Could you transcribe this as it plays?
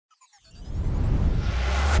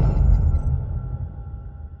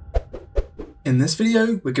In this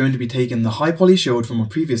video, we're going to be taking the high poly shield from a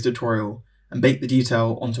previous tutorial and bake the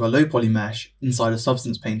detail onto a low poly mesh inside a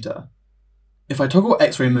Substance Painter. If I toggle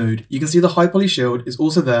Xray mode, you can see the high poly shield is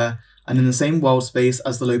also there and in the same world space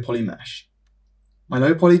as the low poly mesh. My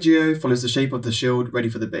low poly geo follows the shape of the shield ready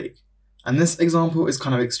for the bake, and this example is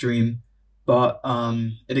kind of extreme, but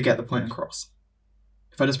it'll get the point across.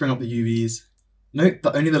 If I just bring up the UVs, note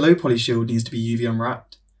that only the low poly shield needs to be UV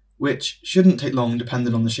unwrapped, which shouldn't take long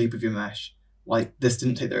depending on the shape of your mesh. Like, this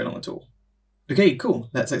didn't take very long at all. Okay,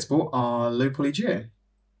 cool, let's export our low poly geo.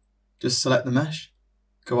 Just select the mesh,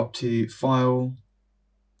 go up to File,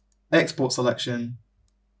 Export Selection,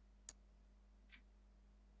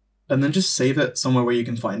 and then just save it somewhere where you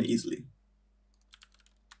can find it easily.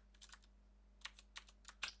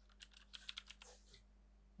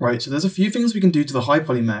 Right, so there's a few things we can do to the high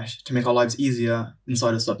poly mesh to make our lives easier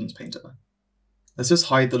inside a Substance Painter. Let's just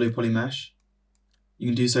hide the low poly mesh. You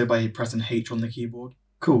can do so by pressing H on the keyboard.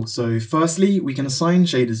 Cool, so firstly, we can assign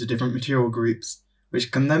shaders to different material groups,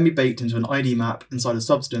 which can then be baked into an ID map inside a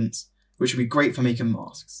Substance, which would be great for making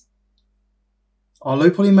masks. Our low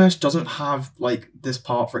poly mesh doesn't have, like, this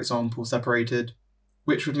part, for example, separated,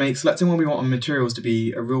 which would make selecting what we want on materials to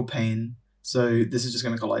be a real pain, so this is just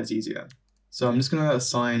going to make our lives easier. So I'm just going to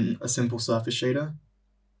assign a simple surface shader.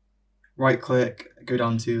 Right click, go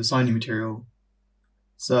down to Assign New Material,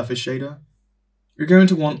 Surface Shader. You're going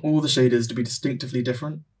to want all the shaders to be distinctively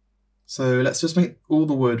different. So let's just make all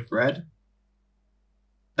the wood red,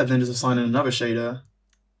 and then just assign another shader.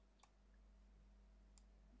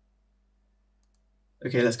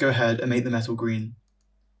 Okay, let's go ahead and make the metal green.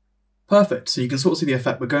 Perfect, so you can sort of see the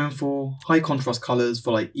effect we're going for. High contrast colours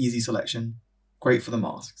for like easy selection. Great for the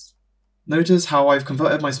masks. Notice how I've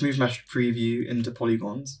converted my smooth mesh preview into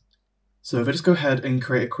polygons. So if I just go ahead and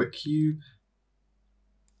create a quick cube,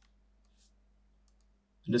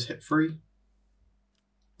 and just hit 3.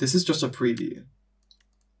 This is just a preview.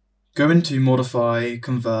 Go into Modify,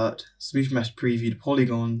 Convert, Smooth Mesh Preview to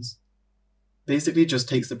Polygons. Basically just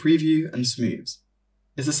takes the preview and smooths.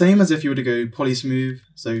 It's the same as if you were to go Poly Smooth,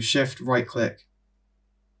 so Shift, right click,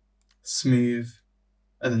 Smooth,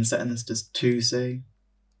 and then setting this to 2, say.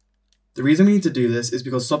 The reason we need to do this is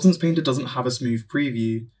because Substance Painter doesn't have a smooth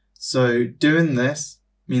preview, so doing this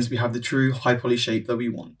means we have the true high poly shape that we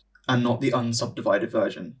want, and not the unsubdivided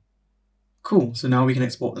version. Cool, so now we can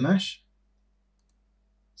export the mesh.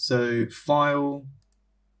 So File,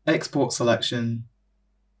 Export Selection,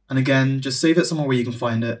 and again, just save it somewhere where you can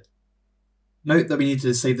find it. Note that we need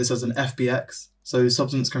to save this as an FBX, so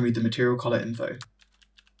Substance can read the material color info.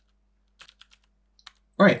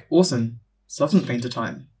 Alright, awesome. Substance Painter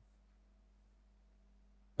time.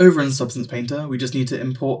 Over in Substance Painter, we just need to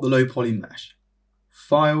import the low poly mesh.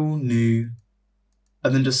 File, New,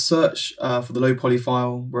 and then just search for the low poly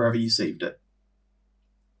file wherever you saved it.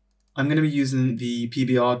 I'm going to be using the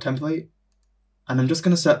PBR template, and I'm just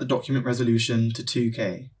going to set the document resolution to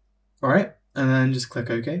 2K. Alright, and then just click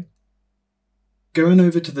OK. Going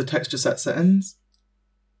over to the texture set settings,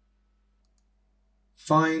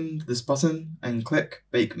 find this button and click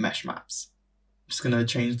Bake Mesh Maps. I'm just going to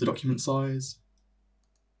change the document size,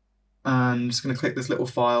 and I'm just going to click this little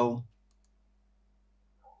file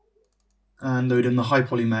and load in the high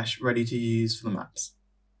poly mesh ready to use for the maps.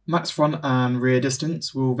 Max front and rear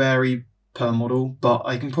distance will vary per model, but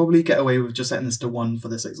I can probably get away with just setting this to 1 for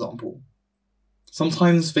this example.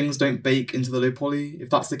 Sometimes things don't bake into the low poly. If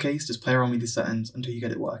that's the case, just play around with these settings until you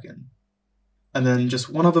get it working. And then just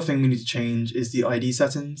one other thing we need to change is the ID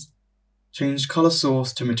settings. Change color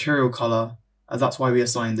source to material color, as that's why we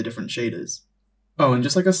assign the different shaders. Oh, and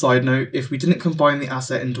just like a side note, if we didn't combine the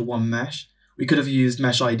asset into one mesh, we could have used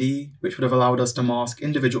Mesh ID, which would have allowed us to mask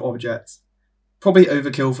individual objects. Probably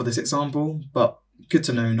overkill for this example, but good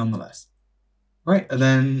to know nonetheless. Right, and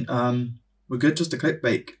then we're good just to click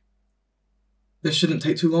Bake. This shouldn't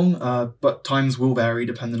take too long, but times will vary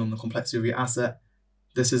depending on the complexity of your asset.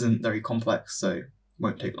 This isn't very complex, so it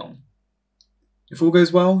won't take long. If all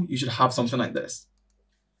goes well, you should have something like this.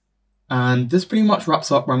 And this pretty much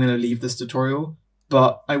wraps up where I'm going to leave this tutorial,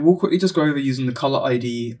 but I will quickly just go over using the color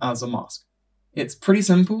ID as a mask. It's pretty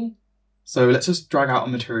simple, so let's just drag out a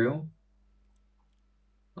material.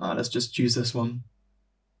 Let's just choose this one.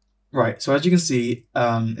 Right, so as you can see,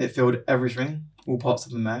 it filled everything, all parts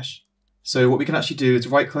of the mesh. So what we can actually do is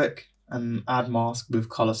right click and add mask with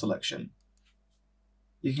color selection.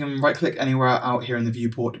 You can right click anywhere out here in the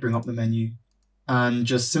viewport to bring up the menu, and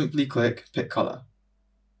just simply click pick color.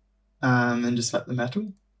 And then just select the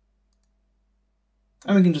metal.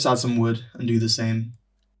 And we can just add some wood and do the same.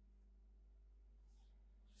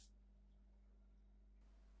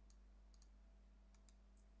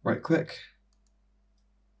 Right click,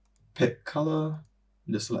 pick color,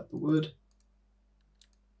 and just select the wood.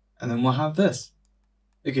 And then we'll have this.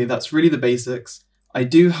 Okay, that's really the basics. I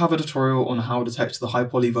do have a tutorial on how to text the high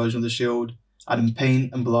poly version of the shield, adding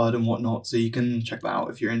paint and blood and whatnot, so you can check that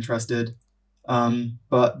out if you're interested.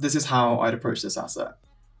 But this is how I'd approach this asset.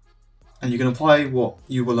 And you can apply what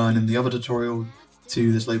you will learn in the other tutorial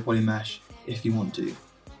to this low poly mesh if you want to.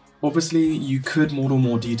 Obviously, you could model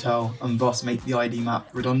more detail and thus make the ID map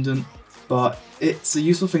redundant, but it's a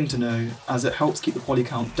useful thing to know as it helps keep the poly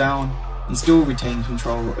count down and still retain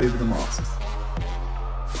control over the masks.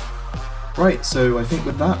 Right, so I think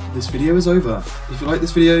with that, this video is over. If you like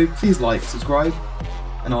this video, please like, subscribe,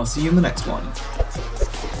 and I'll see you in the next one.